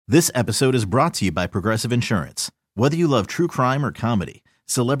This episode is brought to you by Progressive Insurance. Whether you love true crime or comedy,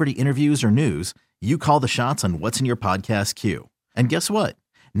 celebrity interviews or news, you call the shots on what's in your podcast queue. And guess what?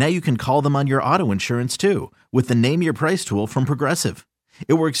 Now you can call them on your auto insurance too with the Name Your Price tool from Progressive.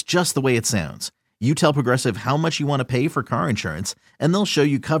 It works just the way it sounds. You tell Progressive how much you want to pay for car insurance, and they'll show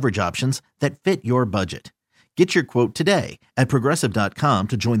you coverage options that fit your budget. Get your quote today at Progressive.com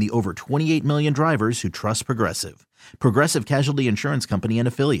to join the over 28 million drivers who trust Progressive. Progressive Casualty Insurance Company and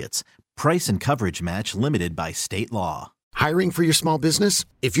Affiliates. Price and coverage match limited by state law. Hiring for your small business?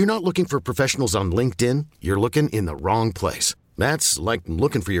 If you're not looking for professionals on LinkedIn, you're looking in the wrong place. That's like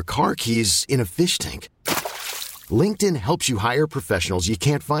looking for your car keys in a fish tank. LinkedIn helps you hire professionals you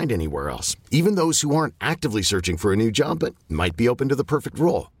can't find anywhere else, even those who aren't actively searching for a new job but might be open to the perfect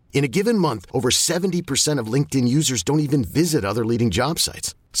role. In a given month, over 70% of LinkedIn users don't even visit other leading job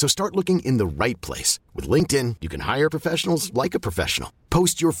sites. So start looking in the right place. With LinkedIn, you can hire professionals like a professional.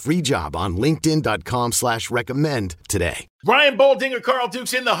 Post your free job on linkedin.com/recommend today. Brian Baldinger, Carl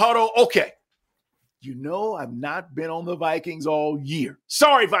Dukes in the huddle. Okay. You know I've not been on the Vikings all year.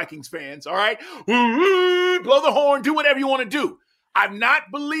 Sorry, Vikings fans, all right? Blow the horn, do whatever you want to do. I've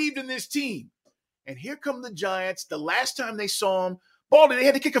not believed in this team. And here come the Giants. The last time they saw them, Baldy, they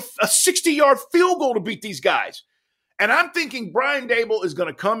had to kick a 60-yard field goal to beat these guys. And I'm thinking Brian Daboll is going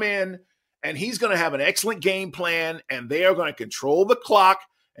to come in and he's going to have an excellent game plan and they are going to control the clock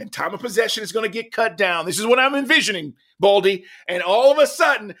and time of possession is going to get cut down. This is what I'm envisioning, Baldy. And all of a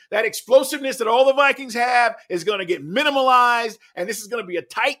sudden, that explosiveness that all the Vikings have is going to get minimalized and this is going to be a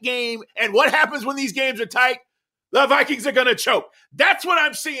tight game. And what happens when these games are tight? The Vikings are going to choke. That's what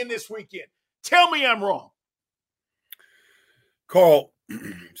I'm seeing this weekend. Tell me I'm wrong. Carl,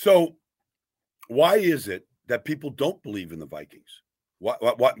 so why is it that people don't believe in the Vikings? Why?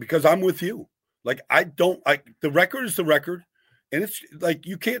 Because I'm with you. Like, the record is the record. And it's like,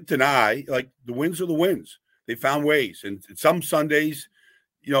 you can't deny, like, the wins are the wins. They found ways. And some Sundays,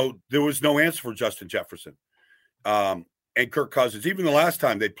 you know, there was no answer for Justin Jefferson and Kirk Cousins. Even the last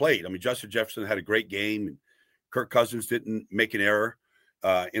time they played, I mean, Justin Jefferson had a great game. And Kirk Cousins didn't make an error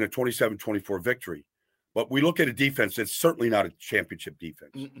in a 27-24 victory. But we look at a defense that's certainly not a championship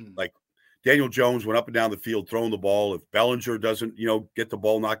defense. Like, Daniel Jones went up and down the field throwing the ball. If Bellinger doesn't, you know, get the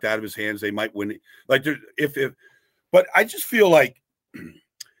ball knocked out of his hands, they might win it. Like, but I just feel like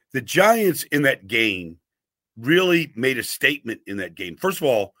the Giants in that game really made a statement in that game. First of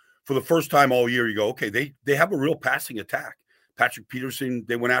all, for the first time all year, you go, okay, they have a real passing attack. Patrick Peterson,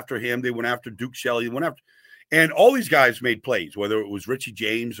 they went after him. They went after Duke Shelley. They went after, and all these guys made plays, whether it was Richie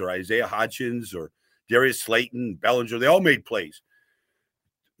James or Isaiah Hodgins or Darius Slayton, Bellinger, they all made plays.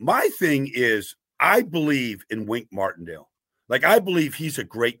 My thing is, I believe in Wink Martindale. Like, I believe he's a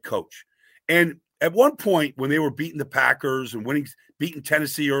great coach. And at one point, when they were beating the Packers and beating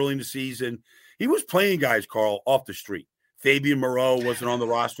Tennessee early in the season, he was playing guys, Carl, off the street. Fabian Moreau wasn't on the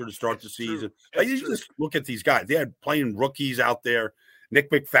roster to start the season. Like, you just look at these guys. They had playing rookies out there. Nick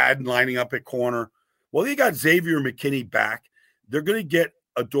McFadden lining up at corner. Well, they got Xavier McKinney back. They're going to get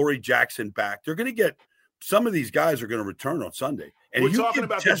Adoree Jackson back. They're going to get some of these guys are going to return on Sunday. And we're talking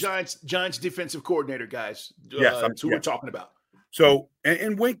about the Giants defensive coordinator guys. Yes, that's who we're talking about. So,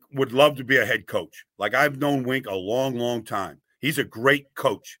 and Wink would love to be a head coach. Like, I've known Wink a long, long time. He's a great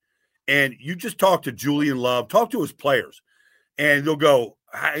coach. And you just talk to Julian Love, talk to his players, and they'll go,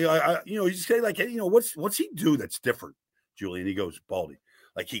 you know, you say, like, hey, you know, what's he do that's different, Julian? He goes, Baldy.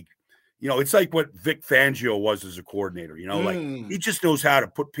 Like, you know, it's like what Vic Fangio was as a coordinator, you know, like, he just knows how to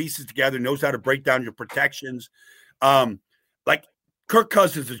put pieces together, knows how to break down your protections. Like, Kirk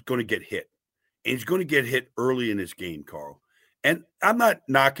Cousins is going to get hit, and he's going to get hit early in his game, Carl. And I'm not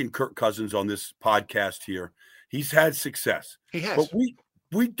knocking Kirk Cousins on this podcast here. He's had success. He has. But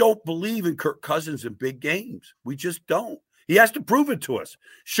we don't believe in Kirk Cousins in big games. We just don't. He has to prove it to us.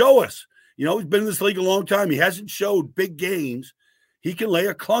 Show us. You know, he's been in this league a long time. He hasn't showed big games. He can lay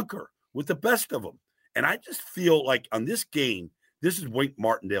a clunker with the best of them. And I just feel like on this game, this is Wink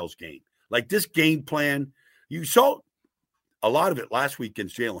Martindale's game. Like, this game plan, you saw a lot of it last week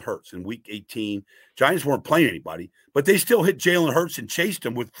against Jalen Hurts in week 18. Giants weren't playing anybody, but they still hit Jalen Hurts and chased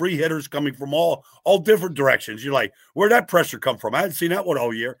him with free hitters coming from all different directions. You're like, where'd that pressure come from? I hadn't seen that one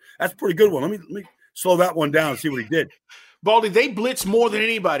all year. That's a pretty good one. Let me slow that one down and see what he did. Baldy, they blitz more than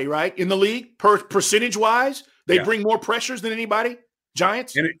anybody, right? In the league, percentage-wise, they bring more pressures than anybody.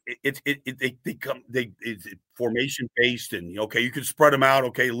 Giants, and it's formation based, and okay, you can spread them out.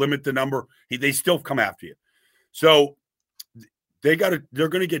 Okay, limit the number. They still come after you. So they're going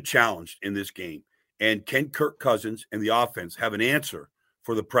to get challenged in this game. And can Kirk Cousins and the offense have an answer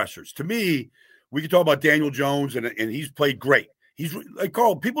for the pressures? To me, we can talk about Daniel Jones, and he's played great. He's like,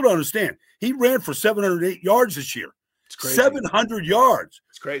 Carl, people don't understand. He ran for 708 yards this year. It's crazy. 700 yards.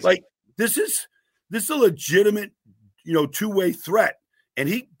 It's crazy. Like this is a legitimate, two-way threat. And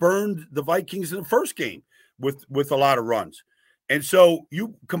he burned the Vikings in the first game with a lot of runs. And so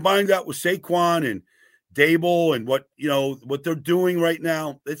you combine that with Saquon and Dable and what they're doing right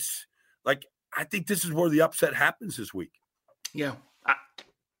now. It's like, I think this is where the upset happens this week. Yeah.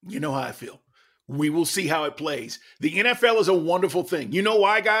 You know how I feel. We will see how it plays. The NFL is a wonderful thing. You know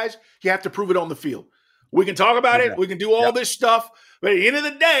why, guys? You have to prove it on the field. We can talk about it. We can do all this stuff. But at the end of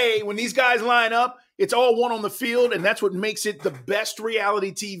the day, when these guys line up, it's all one on the field, and that's what makes it the best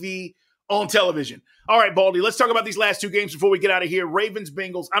reality TV on television. All right, Baldy, let's talk about these last two games before we get out of here. Ravens,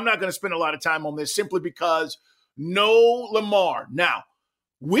 Bengals. I'm not going to spend a lot of time on this simply because no Lamar. Now,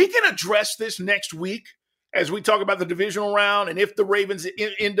 we can address this next week as we talk about the divisional round, and if the Ravens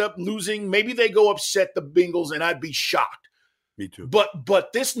end up losing, maybe they go upset the Bengals, and I'd be shocked. Me too.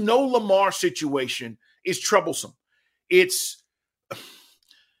 But this no Lamar situation is troublesome.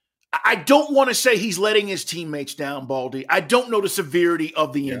 I don't want to say he's letting his teammates down, Baldy. I don't know the severity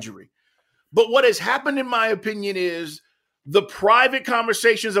of the injury. But what has happened, in my opinion, is the private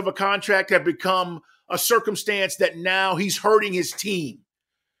conversations of a contract have become a circumstance that now he's hurting his team.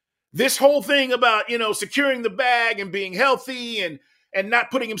 This whole thing about, securing the bag and being healthy and not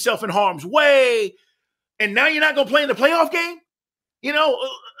putting himself in harm's way, and now you're not going to play in the playoff game?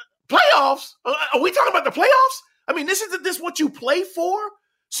 Playoffs? Are we talking about the playoffs? I mean, isn't this what you play for?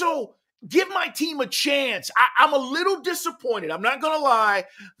 So give my team a chance. I'm a little disappointed. I'm not going to lie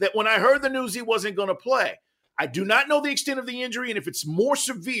that when I heard the news he wasn't going to play, I do not know the extent of the injury. And if it's more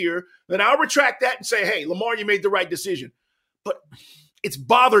severe, then I'll retract that and say, hey, Lamar, you made the right decision. But it's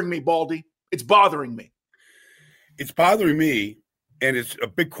bothering me, Baldy. It's bothering me. It's bothering me, and it's a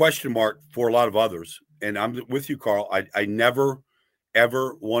big question mark for a lot of others. And I'm with you, Carl. I never,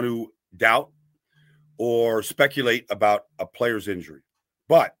 ever want to doubt or speculate about a player's injury.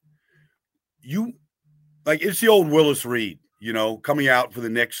 But it's the old Willis Reed, coming out for the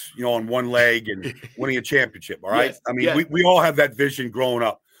Knicks, on one leg and winning a championship. All right. Yes, I mean, we all have that vision growing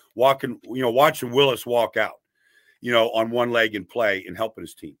up, watching Willis walk out, on one leg and play and helping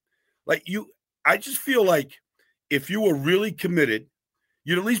his team. I just feel like if you were really committed,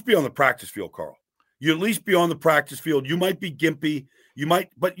 you'd at least be on the practice field, Carl. You'd at least be on the practice field. You might be gimpy.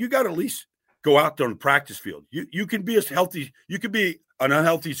 But you got to at least go out there on the practice field. You can be as healthy. You could be an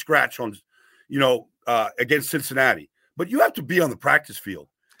unhealthy scratch on, against Cincinnati, but you have to be on the practice field.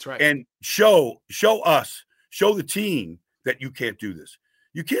 That's right. And show the team that you can't do this.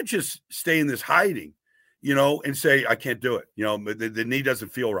 You can't just stay in this hiding, and say, I can't do it. The knee doesn't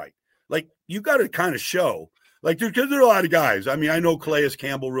feel right. You got to kind of show, because there are a lot of guys. I mean, I know Calais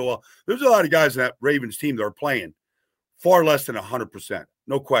Campbell real well. There's a lot of guys in that Ravens team that are playing far less than 100%.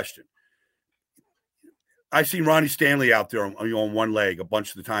 No question. I've seen Ronnie Stanley out there on one leg a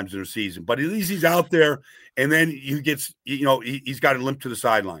bunch of the times in the season, but at least he's out there, and then he gets, he's got to limp to the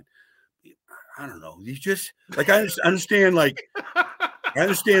sideline. I don't know. He's just I understand, I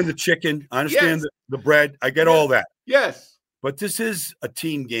understand the chicken. I understand the bread. I get all that. Yes. But this is a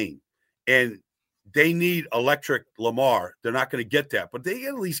team game, and they need electric Lamar. They're not going to get that, but they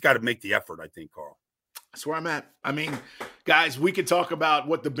at least got to make the effort, I think, Carl. That's where I'm at. I mean, guys, we can talk about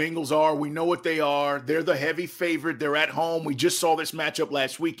what the Bengals are. We know what they are. They're the heavy favorite. They're at home. We just saw this matchup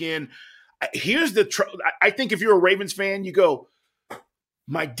last weekend. Here's I think if you're a Ravens fan, you go,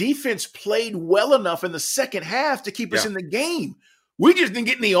 my defense played well enough in the second half to keep us in the game. We just didn't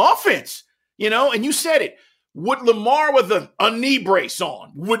get in the offense, and you said it. Would Lamar with a knee brace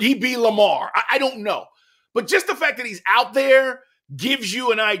on, would he be Lamar? I don't know. But just the fact that he's out there gives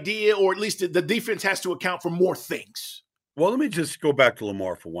you an idea, or at least the defense has to account for more things. Well, let me just go back to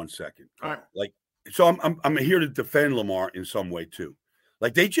Lamar for 1 second. All right. So I'm here to defend Lamar in some way too.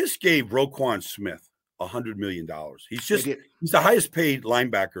 They just gave Roquan Smith $100 million. He's the highest paid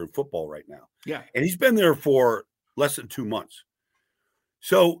linebacker in football right now. Yeah. And he's been there for less than 2 months.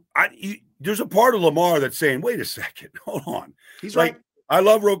 So there's a part of Lamar that's saying, wait a second, hold on. He's right. I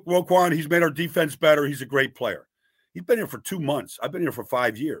love Roquan. He's made our defense better. He's a great player. He's been here for 2 months. I've been here for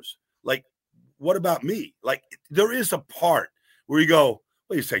 5 years. What about me? There is a part where you go,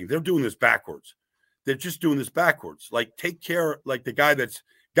 wait a second, they're doing this backwards. They're just doing this backwards. Take care, the guy that's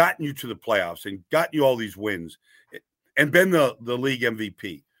gotten you to the playoffs and gotten you all these wins and been the league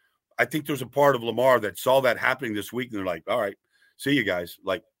MVP. I think there's a part of Lamar that saw that happening this week, and they're like, all right, see you guys.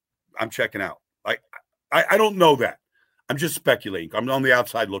 I'm checking out. I don't know that. I'm just speculating. I'm on the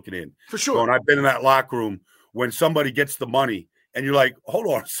outside looking in. For sure. And I've been in that locker room when somebody gets the money and you're like, hold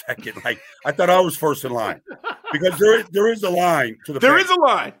on a second. I thought I was first in line. because there is a line to the There pay. is a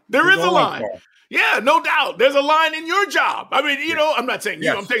line. There is a line. Carl. Yeah, no doubt. There's a line in your job. I mean, you know, I'm not saying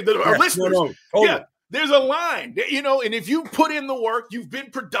you, I'm saying our listeners. No, totally. Yeah, there's a line, you know, and if you put in the work, you've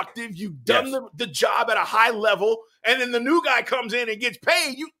been productive, you've done the job at a high level, and then the new guy comes in and gets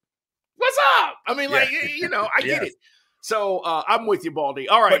paid, what's up? I mean, like, you know, I get it. So I'm with you, Baldy.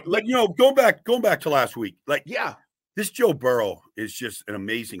 All right. But you know, going back to last week, like, this Joe Burrow is just an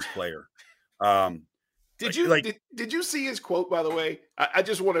amazing player. Did you see his quote, by the way? I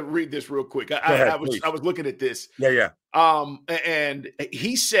just want to read this real quick. I was looking at this. Yeah. And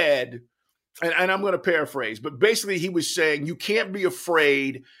he said, and I'm going to paraphrase, but basically he was saying you can't be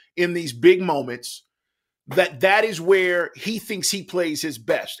afraid in these big moments. That is where he thinks he plays his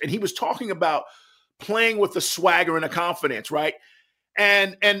best. And he was talking about playing with a swagger and a confidence, right?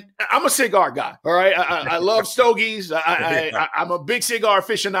 And I'm a cigar guy, all right? I love stogies. I'm a big cigar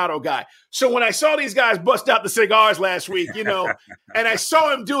aficionado guy. So when I saw these guys bust out the cigars last week, you know, and I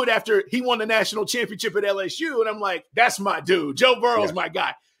saw him do it after he won the national championship at LSU, and I'm like, that's my dude. Joe Burrow's my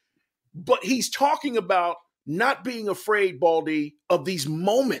guy. But he's talking about not being afraid, Baldy, of these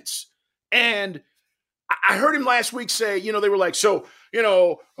moments. And I heard him last week say, you know, they were like, so, you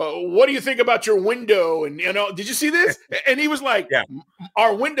know, what do you think about your window? And, you know, did you see this? And he was like,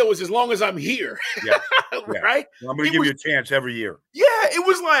 our window is as long as I'm here. Right? Well, I'm going to give you a chance every year. Yeah. It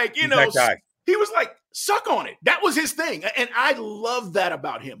was like, you know, that guy. He was like, suck on it. That was his thing. And I love that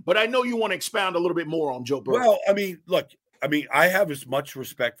about him. But I know you want to expound a little bit more on Joe Burrow. Well, I mean, look, I have as much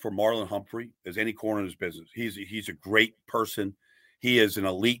respect for Marlon Humphrey as any corner in his business. He's a great person. He is an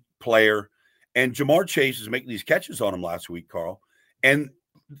elite player. And Jamar Chase is making these catches on him last week, Carl. And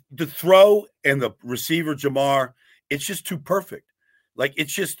the throw and the receiver, Jamar, it's just too perfect. Like,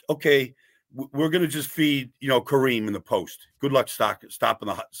 it's just, okay, we're going to just feed, you know, Kareem in the post. Good luck stopping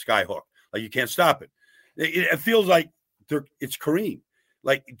the sky hook. Like, you can't stop it. It feels like it's Kareem.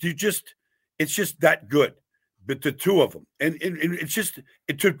 Like, it's just that good. But the two of them. And it's just,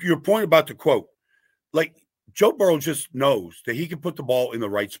 to your point about the quote, like, Joe Burrow just knows that he can put the ball in the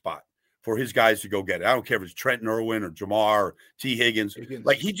right spot for his guys to go get it. I don't care if it's Trenton Irwin or Jamar or T. Higgins.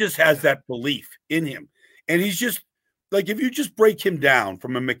 Like, he just has that belief in him. And he's just, like, if you just break him down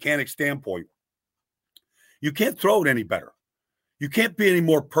from a mechanic standpoint, you can't throw it any better. You can't be any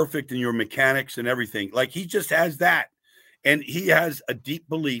more perfect in your mechanics and everything. Like, he just has that. And he has a deep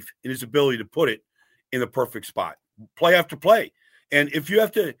belief in his ability to put it in the perfect spot, play after play. And if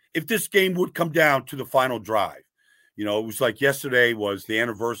this game would come down to the final drive, you know, it was like yesterday was the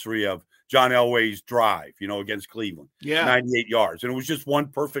anniversary of John Elway's drive, you know, against Cleveland. 98 yards. And it was just one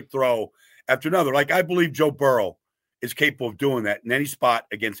perfect throw after another. Like, I believe Joe Burrow is capable of doing that in any spot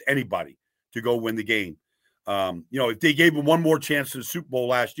against anybody to go win the game. You know, if they gave him one more chance in the Super Bowl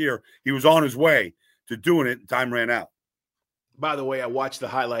last year, he was on his way to doing it, and time ran out. By the way, I watched the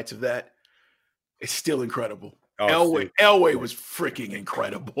highlights of that. It's still incredible. Oh, Elway was freaking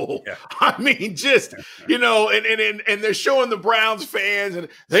incredible. Yeah. I mean, just, you know, and they're showing the Browns fans, and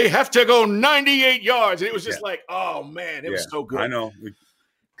they have to go 98 yards. And it was just like, oh, man, it was so good. I know.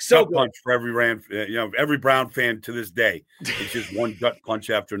 So gut punch for every Brown fan to this day. It's just one gut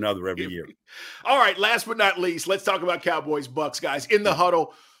punch after another every year. All right, last but not least, let's talk about Cowboys Bucks, guys. In the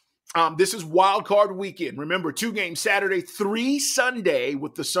huddle, this is wild card weekend. Remember, 2 games Saturday, 3 Sunday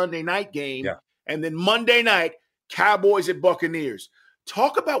with the Sunday night game. Yeah. And then Monday night, Cowboys at Buccaneers.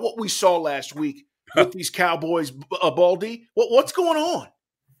 Talk about what we saw last week with these Cowboys, Baldy. What's going on?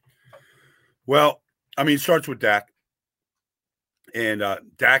 Well, I mean, it starts with Dak. And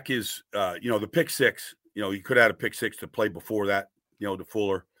Dak is, you know, the pick six. You know, he could have had a pick six to play before that, you know, to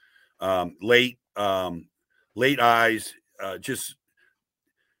Fuller. Late eyes, just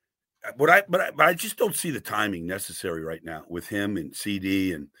 – But I just don't see the timing necessary right now with him and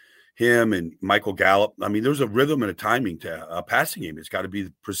CD and him and Michael Gallup. I mean, there's a rhythm and a timing to a passing game. It's got to be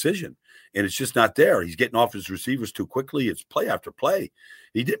precision, and it's just not there. He's getting off his receivers too quickly. It's play after play.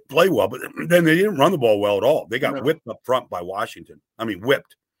 He did play well, but then they didn't run the ball well at all. They got whipped up front by Washington. I mean,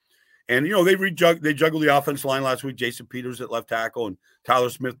 whipped. And, you know, they juggled the offensive line last week. Jason Peters at left tackle, and Tyler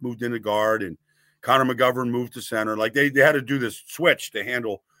Smith moved into guard, and Connor McGovern moved to center. Like, they had to do this switch to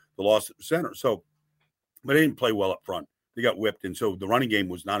handle the loss at the center. So, but they didn't play well up front. They got whipped, and so the running game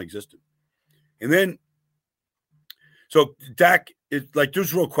was non-existent. And then, so Dak, like,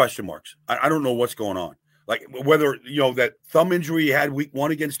 there's real question marks. I don't know what's going on. Like, whether, you know, that thumb injury he had week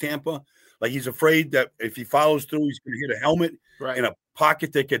 1 against Tampa, like, he's afraid that if he follows through, he's going to hit a helmet in a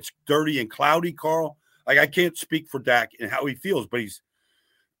pocket that gets dirty and cloudy, Carl. Like, I can't speak for Dak and how he feels, but he's,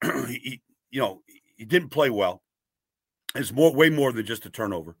 he didn't play well. It's way more than just a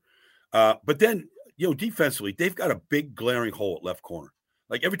turnover. But then, defensively, they've got a big glaring hole at left corner.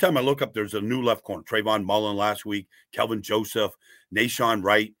 Like every time I look up, there's a new left corner. Trayvon Mullen last week, Kelvin Joseph, Nashawn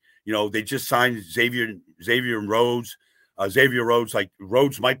Wright. They just signed Xavier Rhodes. Xavier Rhodes, like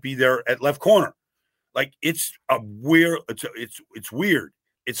Rhodes might be there at left corner. Like it's weird.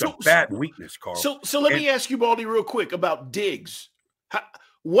 It's a bad weakness, Carl. So let me ask you, Baldy, real quick about Diggs.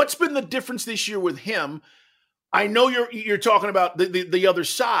 What's been the difference this year with him? I know you're talking about the other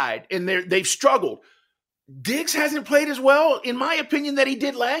side, and they've struggled. Diggs hasn't played as well, in my opinion, that he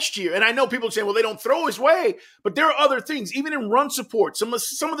did last year. And I know people saying, well, they don't throw his way, but there are other things, even in run support. Some of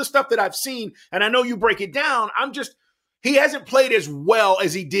the stuff that I've seen, and I know you break it down. He hasn't played as well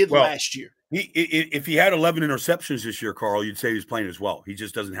as he did last year. If he had 11 interceptions this year, Carl, you'd say he's playing as well. He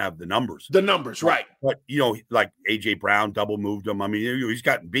just doesn't have the numbers. Right. But, like A.J. Brown double moved him. I mean, he's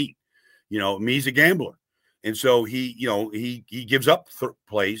gotten beat. He's a gambler. And so he gives up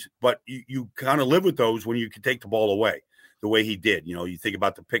plays, but you kind of live with those when you can take the ball away the way he did. You think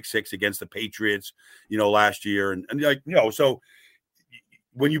about the pick six against the Patriots, last year. So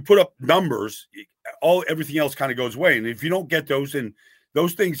when you put up numbers, everything else kind of goes away. And if you don't get those, and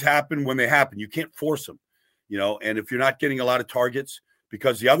those things happen when they happen, you can't force them, and if you're not getting a lot of targets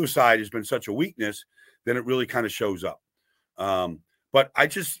because the other side has been such a weakness, then it really kind of shows up. But I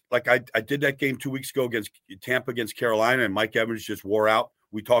just I did that game 2 weeks ago against Tampa against Carolina, and Mike Evans just wore out.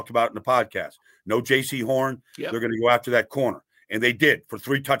 We talked about it in the podcast. No J.C. Horn. Yep. They're going to go after that corner. And they did for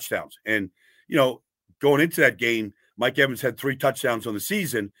 3 touchdowns. And, going into that game, Mike Evans had 3 touchdowns on the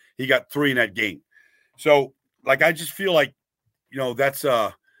season. He got 3 in that game. So, I just feel like, that's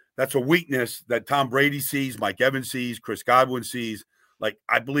a weakness that Tom Brady sees, Mike Evans sees, Chris Godwin sees.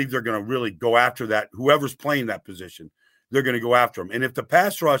 I believe they're going to really go after that. Whoever's playing that position, they're going to go after him. And if the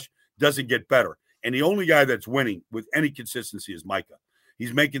pass rush doesn't get better, and the only guy that's winning with any consistency is Micah,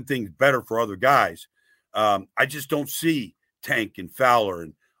 he's making things better for other guys. I just don't see Tank and Fowler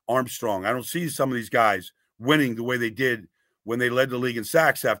and Armstrong. I don't see some of these guys winning the way they did when they led the league in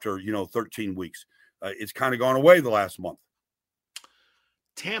sacks after, 13 weeks. It's kind of gone away the last month.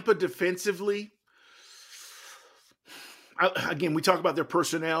 Tampa defensively, again, we talk about their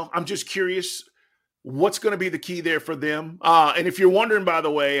personnel. I'm just curious what's going to be the key there for them. And if you're wondering, by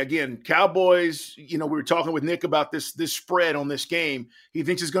the way, again, Cowboys, we were talking with Nick about this spread on this game. He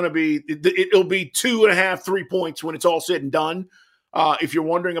thinks it's going to be, it'll be 2.5, 3 points when it's all said and done. If you're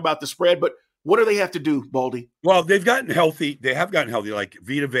wondering about the spread, but what do they have to do, Baldy? Well, they've gotten healthy. They have gotten healthy. Like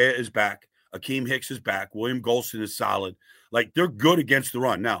Vita Vea is back. Akeem Hicks is back. William Golston is solid. They're good against the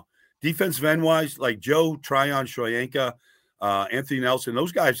run. Now, defensive end wise, Joe Tryon Shoyinka, Anthony Nelson,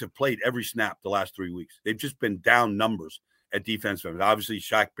 those guys have played every snap the last 3 weeks. They've just been down numbers at defensive end. Obviously,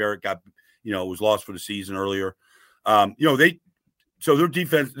 Shaq Barrett was lost for the season earlier. So their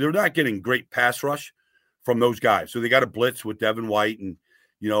defense, they're not getting great pass rush from those guys. So they got to blitz with Devin White, and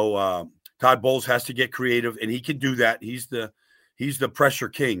Todd Bowles has to get creative, and he can do that. He's the pressure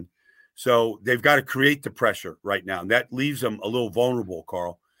king. So they've got to create the pressure right now, and that leaves them a little vulnerable,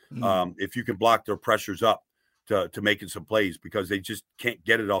 Carl. If you can block their pressures up to making some plays, because they just can't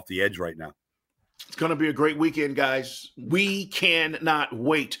get it off the edge right now. It's going to be a great weekend, guys. We cannot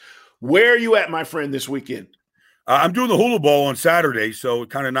wait. Where are you at, my friend, this weekend? I'm doing the Hula Bowl on Saturday, so it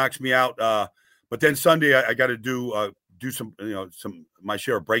kind of knocks me out. But then Sunday, I got to do some my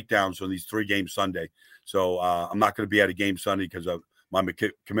share of breakdowns on these 3 games Sunday. So I'm not going to be at a game Sunday because of my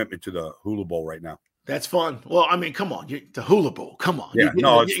commitment to the Hula Bowl right now. That's fun. Well, I mean, come on, the Hula Bowl. Come on. Yeah,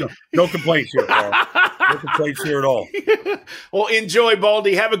 no complaints here, Carl. No complaints here at all. Well, enjoy,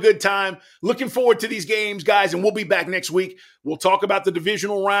 Baldy. Have a good time. Looking forward to these games, guys, and we'll be back next week. We'll talk about the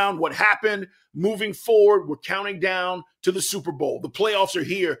divisional round, what happened moving forward. We're counting down to the Super Bowl. The playoffs are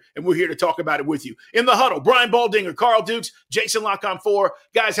here, and we're here to talk about it with you. In the Huddle, Brian Baldinger, Carl Dukes, Jason Lock-on-4.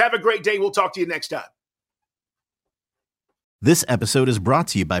 Guys, have a great day. We'll talk to you next time. This episode is brought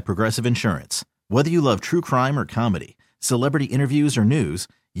to you by Progressive Insurance. Whether you love true crime or comedy, celebrity interviews or news,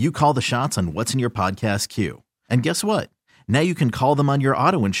 you call the shots on what's in your podcast queue. And guess what? Now you can call them on your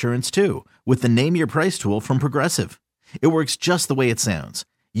auto insurance too with the Name Your Price tool from Progressive. It works just the way it sounds.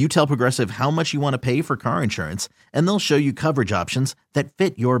 You tell Progressive how much you want to pay for car insurance, and they'll show you coverage options that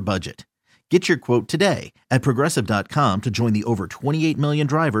fit your budget. Get your quote today at Progressive.com to join the over 28 million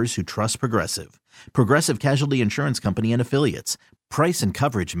drivers who trust Progressive. Progressive Casualty Insurance Company and Affiliates. Price and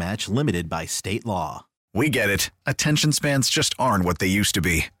coverage match limited by state law. We get it. Attention spans just aren't what they used to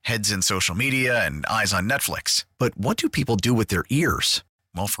be. Heads in social media and eyes on Netflix. But what do people do with their ears?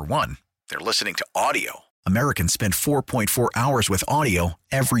 Well, for one, they're listening to audio. Americans spend 4.4 hours with audio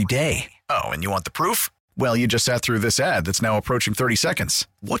every day. Oh, and you want the proof? Well, you just sat through this ad that's now approaching 30 seconds.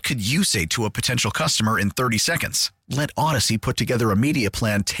 What could you say to a potential customer in 30 seconds? Let Odyssey put together a media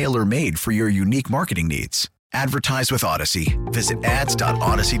plan tailor-made for your unique marketing needs. Advertise with Odyssey. Visit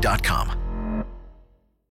ads.odyssey.com.